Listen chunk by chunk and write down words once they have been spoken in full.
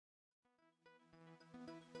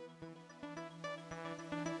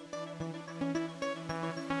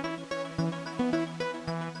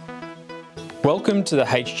Welcome to the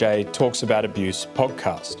HJ Talks About Abuse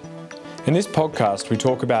podcast. In this podcast, we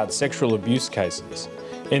talk about sexual abuse cases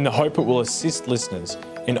in the hope it will assist listeners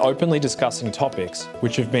in openly discussing topics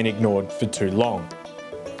which have been ignored for too long.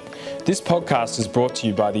 This podcast is brought to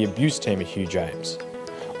you by the abuse team at Hugh James.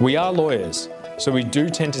 We are lawyers, so we do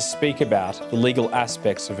tend to speak about the legal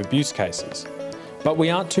aspects of abuse cases, but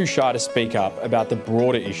we aren't too shy to speak up about the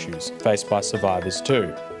broader issues faced by survivors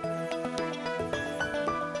too.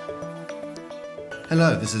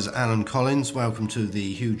 Hello, this is Alan Collins. Welcome to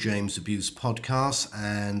the Hugh James Abuse Podcast,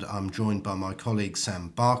 and I'm joined by my colleague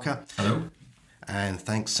Sam Barker. Hello. And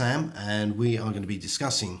thanks, Sam. And we are going to be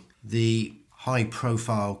discussing the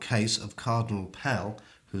high-profile case of Cardinal Pell,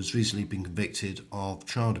 who has recently been convicted of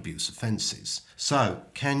child abuse offences. So,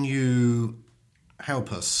 can you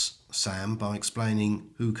help us, Sam, by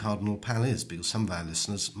explaining who Cardinal Pell is? Because some of our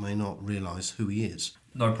listeners may not realise who he is.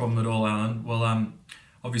 No problem at all, Alan. Well,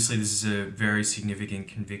 obviously this is a very significant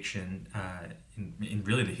conviction in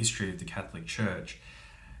really the history of the Catholic Church.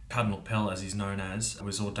 Cardinal Pell, as he's known as,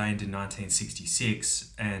 was ordained in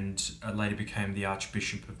 1966 and later became the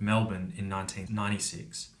Archbishop of Melbourne in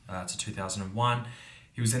 1996 to 2001.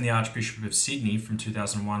 He was then the Archbishop of Sydney from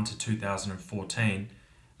 2001 to 2014.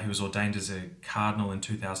 He was ordained as a cardinal in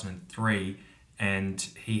 2003, and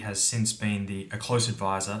he has since been a close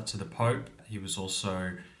advisor to the Pope. He was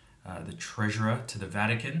also the treasurer to the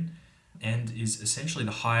Vatican, and is essentially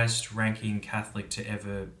the highest ranking Catholic to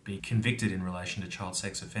ever be convicted in relation to child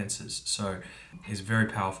sex offences. So he's a very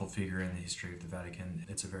powerful figure in the history of the Vatican.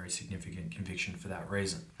 It's a very significant conviction for that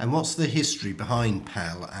reason. And what's the history behind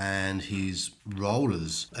Pell and his role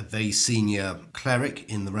as a very senior cleric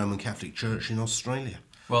in the Roman Catholic Church in Australia?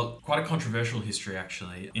 Well, quite a controversial history,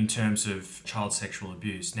 actually, in terms of child sexual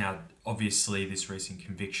abuse. Now, obviously, this recent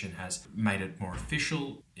conviction has made it more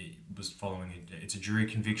official. It's a jury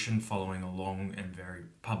conviction following a long and very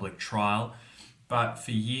public trial. But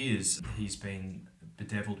for years, he's been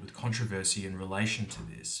bedeviled with controversy in relation to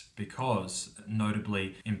this because,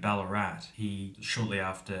 notably in Ballarat, shortly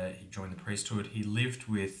after he joined the priesthood, he lived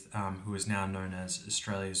with who is now known as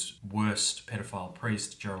Australia's worst pedophile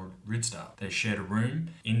priest, Gerald Ridsdale. They shared a room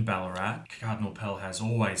in Ballarat. Cardinal Pell has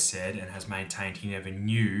always said and has maintained he never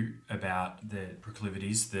knew about the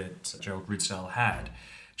proclivities that Gerald Ridsdale had.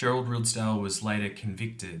 Gerald Ridsdale was later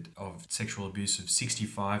convicted of sexual abuse of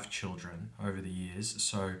 65 children over the years,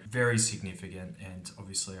 so very significant and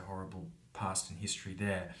obviously a horrible past in history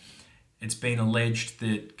there. It's been alleged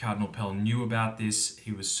that Cardinal Pell knew about this.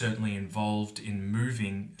 He was certainly involved in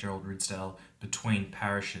moving Gerald Ridsdale between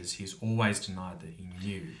parishes. He's always denied that he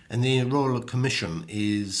knew. And the Royal Commission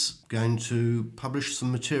is going to publish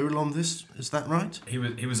some material on this, is that right?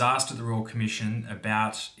 He was asked at the Royal Commission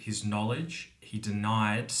about his knowledge. He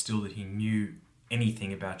denied still that he knew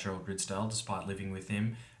anything about Gerald Ridsdale despite living with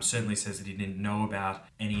him. Certainly says that he didn't know about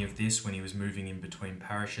any of this when he was moving in between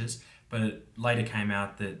parishes. But it later came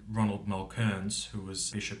out that Ronald Mulcairns, who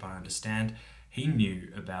was bishop, I understand, he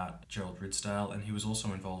knew about Gerald Ridsdale, and he was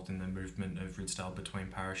also involved in the movement of Ridsdale between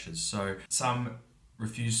parishes. So some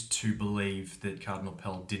refused to believe that Cardinal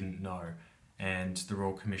Pell didn't know, and the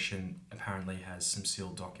Royal Commission apparently has some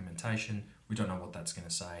sealed documentation. We don't know what that's going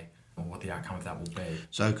to say or what the outcome of that will be.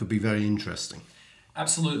 So it could be very interesting.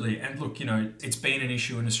 Absolutely. And look, it's been an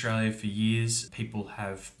issue in Australia for years. People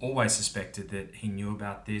have always suspected that he knew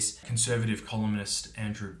about this. Conservative columnist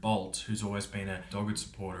Andrew Bolt, who's always been a dogged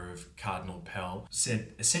supporter of Cardinal Pell,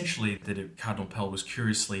 said essentially that Cardinal Pell was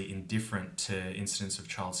curiously indifferent to incidents of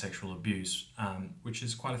child sexual abuse, which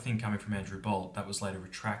is quite a thing coming from Andrew Bolt. That was later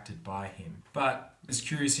retracted by him. But this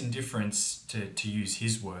curious indifference, to use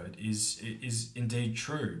his word, is indeed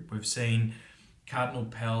true. We've seen Cardinal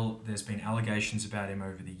Pell, there's been allegations about him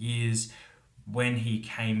over the years. When he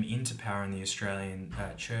came into power in the Australian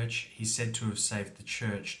church, he's said to have saved the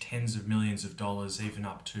church tens of millions of dollars, even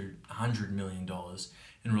up to $100 million,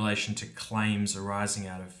 in relation to claims arising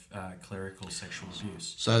out of clerical sexual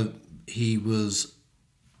abuse. So he was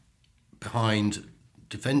behind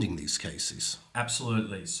defending these cases?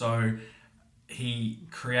 Absolutely. So he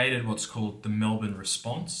created what's called the Melbourne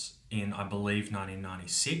Response in, I believe,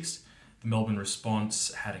 1996. The Melbourne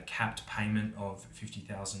Response had a capped payment of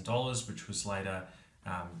 $50,000, which was later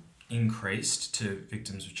increased to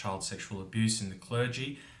victims of child sexual abuse in the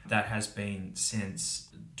clergy. That has been since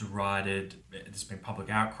derided. There's been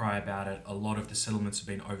public outcry about it. A lot of the settlements have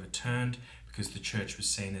been overturned because the church was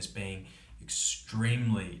seen as being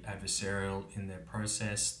extremely adversarial in their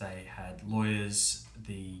process. They had lawyers.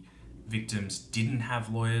 The victims didn't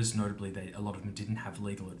have lawyers. Notably, a lot of them didn't have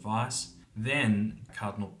legal advice. Then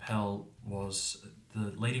Cardinal Pell was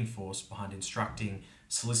the leading force behind instructing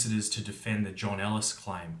solicitors to defend the John Ellis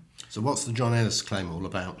claim. So what's the John Ellis claim all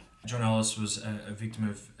about? John Ellis was a victim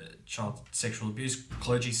of child sexual abuse,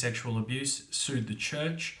 clergy sexual abuse, sued the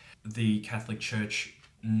church. The Catholic Church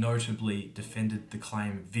notably defended the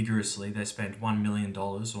claim vigorously. They spent $1 million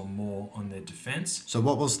or more on their defence. So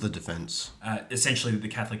what was the defence? Essentially, the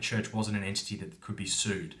Catholic Church wasn't an entity that could be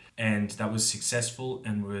sued. And that was successful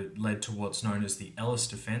and led to what's known as the Ellis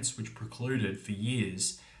defence, which precluded for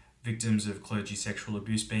years victims of clergy sexual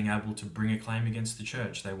abuse being able to bring a claim against the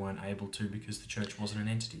church. They weren't able to because the church wasn't an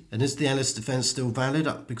entity. And is the Ellis defence still valid?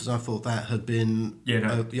 Because I thought that had been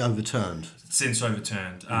overturned. Since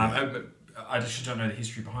overturned. I just don't know the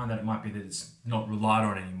history behind that. It might be that it's not relied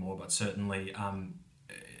on anymore, but certainly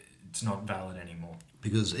it's not valid anymore.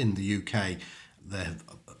 Because in the UK, there have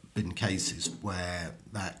been cases where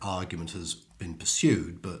that argument has been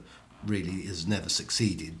pursued, but really has never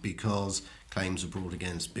succeeded because claims are brought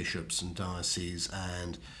against bishops and dioceses,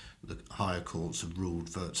 and the higher courts have ruled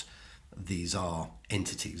that these are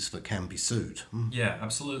entities that can be sued. Yeah,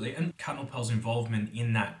 absolutely. And Cardinal Pell's involvement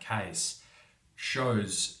in that case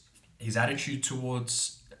shows his attitude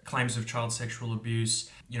towards claims of child sexual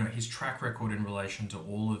abuse. His track record in relation to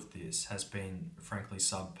all of this has been, frankly,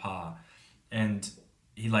 subpar. And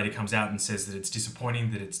he later comes out and says that it's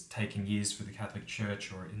disappointing that it's taken years for the Catholic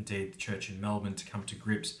Church, or indeed the church in Melbourne, to come to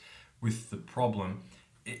grips with the problem.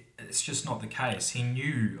 It's just not the case. He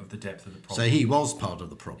knew of the depth of the problem. So he was part of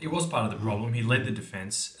the problem. He was part of the problem. He led the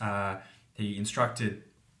defence. He instructed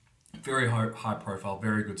very high profile,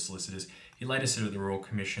 very good solicitors. He later said at the Royal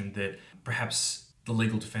Commission that perhaps the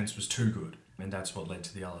legal defence was too good, and that's what led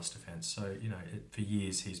to the Ellis defence. So, for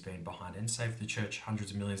years he's been behind and saved the church hundreds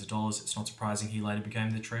of millions of dollars. It's not surprising he later became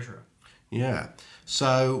the treasurer. Yeah.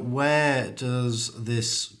 So where does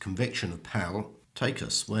this conviction of Pell take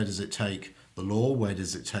us? Where does it take the law? Where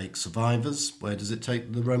does it take survivors? Where does it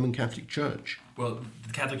take the Roman Catholic Church? Well,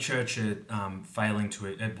 the Catholic Church are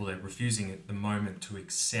they're refusing at the moment to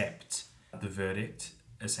accept the verdict.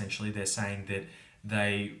 Essentially, they're saying that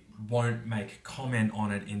they won't make comment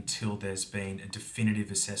on it until there's been a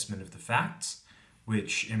definitive assessment of the facts,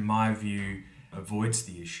 which, in my view, avoids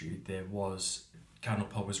the issue. Cardinal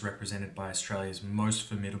Pell was represented by Australia's most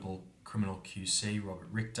formidable criminal QC, Robert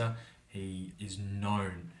Richter. He is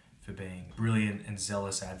known for being a brilliant and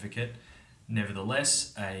zealous advocate.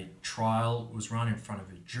 Nevertheless, a trial was run in front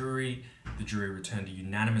of a jury. The jury returned a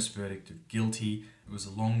unanimous verdict of guilty. It was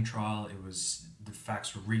a long trial. The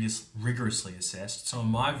facts were rigorously assessed. So in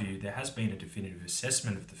my view, there has been a definitive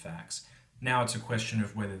assessment of the facts. Now it's a question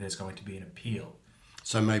of whether there's going to be an appeal.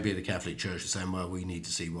 So maybe the Catholic Church is saying, well, we need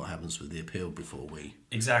to see what happens with the appeal before we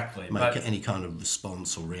make any kind of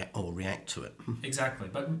response or react to it. Exactly.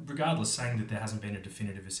 But regardless, saying that there hasn't been a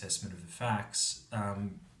definitive assessment of the facts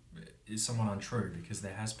is somewhat untrue, because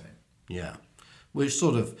there has been. Yeah. Which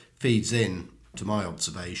sort of feeds in to my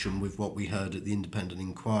observation with what we heard at the independent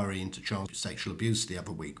inquiry into child sexual abuse the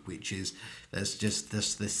other week, which is there's just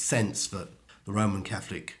this sense that the Roman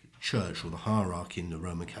Catholic Church, or the hierarchy in the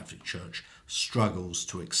Roman Catholic Church, struggles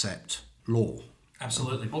to accept law.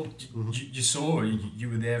 Absolutely. Well, you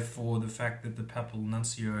were there for the fact that the papal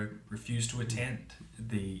nuncio refused to attend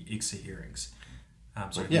the ICSA hearings.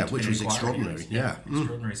 Which was extraordinary.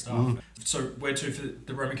 Extraordinary stuff. So where to for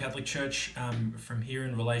the Roman Catholic Church from here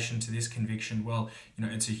in relation to this conviction? Well,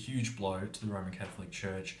 it's a huge blow to the Roman Catholic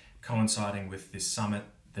Church, coinciding with this summit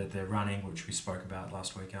that they're running, which we spoke about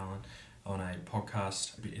last week, Alan, on a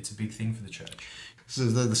podcast. It's a big thing for the church. So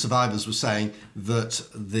the survivors were saying that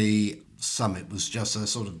the summit was just a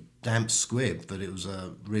sort of damp squib, that it was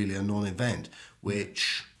really a non-event,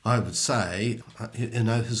 which I would say,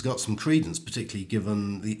 has got some credence, particularly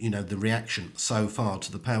given the reaction so far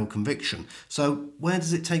to the Pell conviction. So where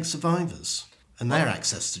does it take survivors and their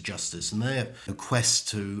access to justice and their quest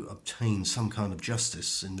to obtain some kind of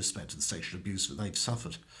justice in respect to the sexual abuse that they've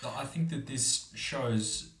suffered? I think that this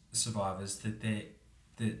shows survivors that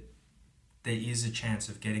there is a chance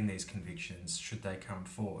of getting these convictions should they come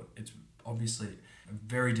forward. It's obviously a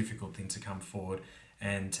very difficult thing to come forward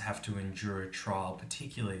and to have to endure a trial,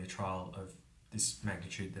 particularly a trial of this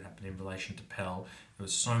magnitude that happened in relation to Pell. There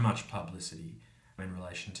was so much publicity in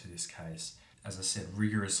relation to this case. As I said,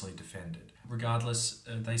 rigorously defended. Regardless,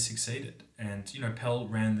 they succeeded. And, Pell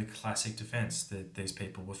ran the classic defence that these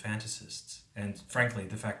people were fantasists. And frankly,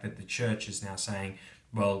 the fact that the church is now saying,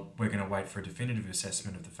 well, we're going to wait for a definitive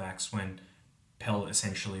assessment of the facts, when Pell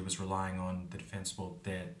essentially was relying on the defence, well,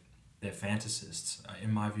 they're fantasists.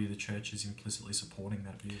 In my view, the church is implicitly supporting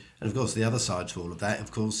that view. And of course, the other side to all of that,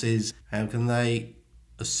 of course, is how can they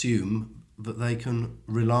assume that they can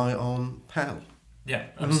rely on Pell? Yeah,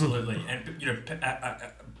 absolutely.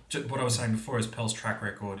 And what I was saying before is Pell's track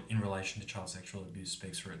record in relation to child sexual abuse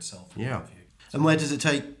speaks for itself. Yeah. And where does it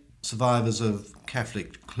take survivors of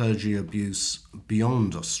Catholic clergy abuse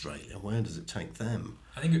beyond Australia? Where does it take them?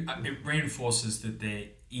 I think it reinforces that there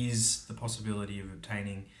is the possibility of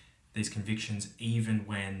obtaining these convictions even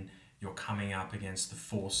when you're coming up against the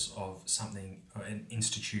force of something, an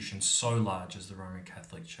institution so large as the Roman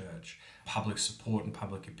Catholic Church. Public support and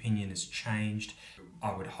public opinion has changed.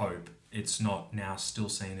 I would hope it's not now still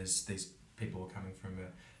seen as these people are coming from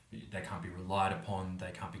they can't be relied upon,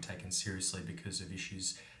 they can't be taken seriously because of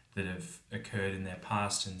issues that have occurred in their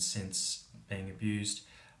past and since being abused.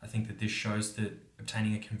 I think that this shows that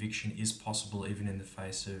obtaining a conviction is possible even in the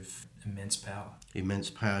face of immense power. Immense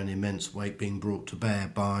power and immense weight being brought to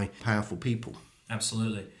bear by powerful people.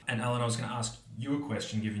 Absolutely. And Alan, I was going to ask you a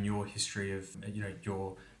question given your history of,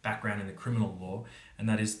 your background in the criminal law, and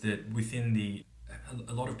that is that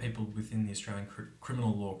a lot of people within the Australian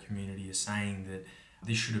criminal law community are saying that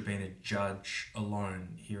this should have been a judge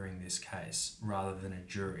alone hearing this case rather than a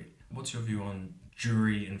jury. What's your view on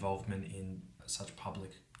jury involvement in such public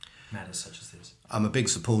matters such as this? I'm a big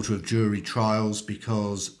supporter of jury trials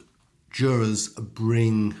because jurors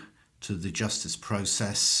bring to the justice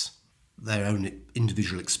process their own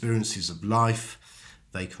individual experiences of life.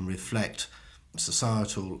 They can reflect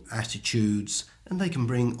societal attitudes and they can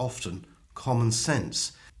bring often common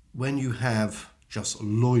sense. When you have just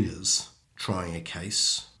lawyers trying a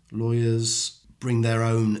case, lawyers bring their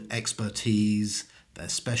own expertise, their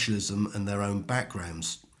specialism and their own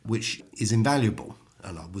backgrounds, which is invaluable.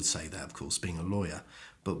 And I would say that, of course, being a lawyer.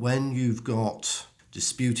 But when you've got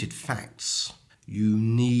disputed facts, you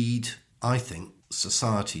need, I think,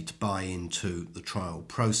 society to buy into the trial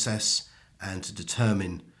process and to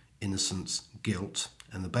determine innocence, guilt.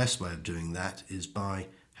 And the best way of doing that is by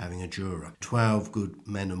having a juror. 12 good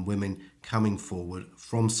men and women coming forward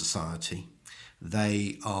from society.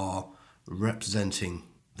 They are representing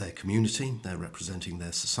their community, they're representing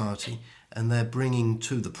their society, and they're bringing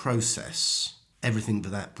to the process everything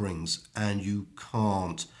that brings, and you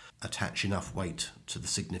can't attach enough weight to the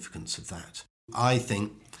significance of that. I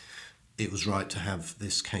think it was right to have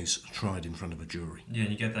this case tried in front of a jury. Yeah,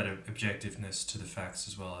 and you get that objectiveness to the facts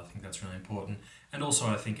as well. I think that's really important. And also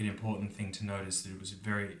I think an important thing to note is that it was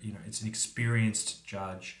it's an experienced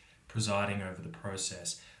judge presiding over the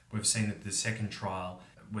process. We've seen that the second trial,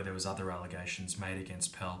 where there was other allegations made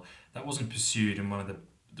against Pell, that wasn't pursued, and one of the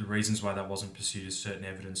reasons why that wasn't pursued is certain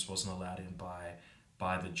evidence wasn't allowed in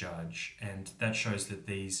by the judge. And that shows that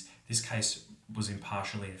this case was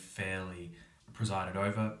impartially and fairly presided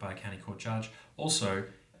over by a county court judge. Also,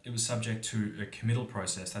 it was subject to a committal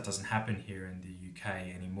process. That doesn't happen here in the UK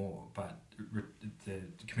anymore, but the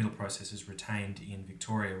committal process is retained in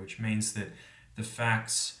Victoria, which means that the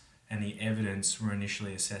facts and the evidence were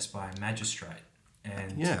initially assessed by a magistrate.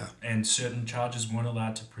 And certain charges weren't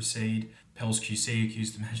allowed to proceed. Pell's QC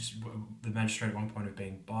accused the magistrate at one point of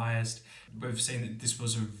being biased. We've seen that this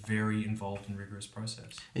was a very involved and rigorous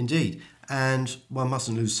process. Indeed, and one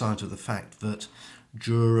mustn't lose sight of the fact that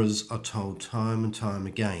jurors are told time and time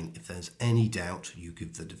again, if there's any doubt, you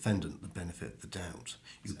give the defendant the benefit of the doubt.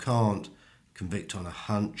 You can't convict on a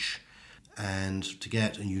hunch, and to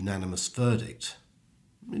get a unanimous verdict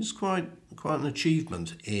is quite an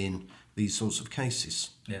achievement in these sorts of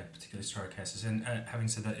cases. Yeah, particularly historic cases. And having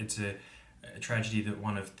said that, it's a tragedy that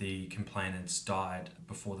one of the complainants died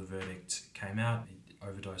before the verdict came out. He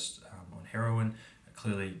overdosed on heroin.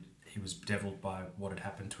 Clearly, he was bedeviled by what had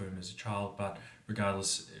happened to him as a child, but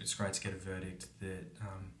regardless, it's great to get a verdict that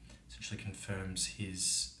essentially confirms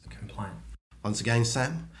his complaint. Once again,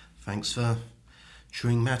 Sam, thanks for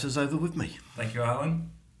chewing matters over with me. Thank you,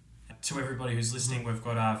 Alan. To everybody who's listening, we've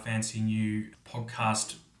got our fancy new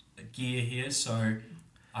podcast gear here, so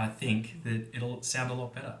I think that it'll sound a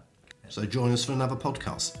lot better. So join us for another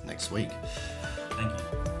podcast next week. Thank you.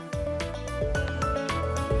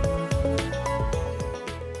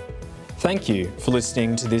 Thank you for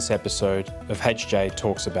listening to this episode of HJ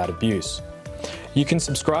Talks About Abuse. You can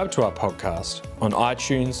subscribe to our podcast on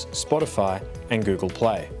iTunes, Spotify, and Google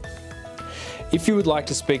Play. If you would like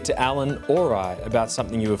to speak to Alan or I about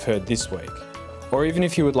something you have heard this week, or even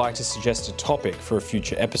if you would like to suggest a topic for a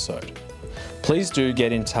future episode, please do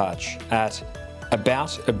get in touch at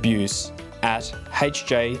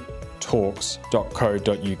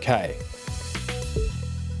aboutabuse@hjtalks.co.uk.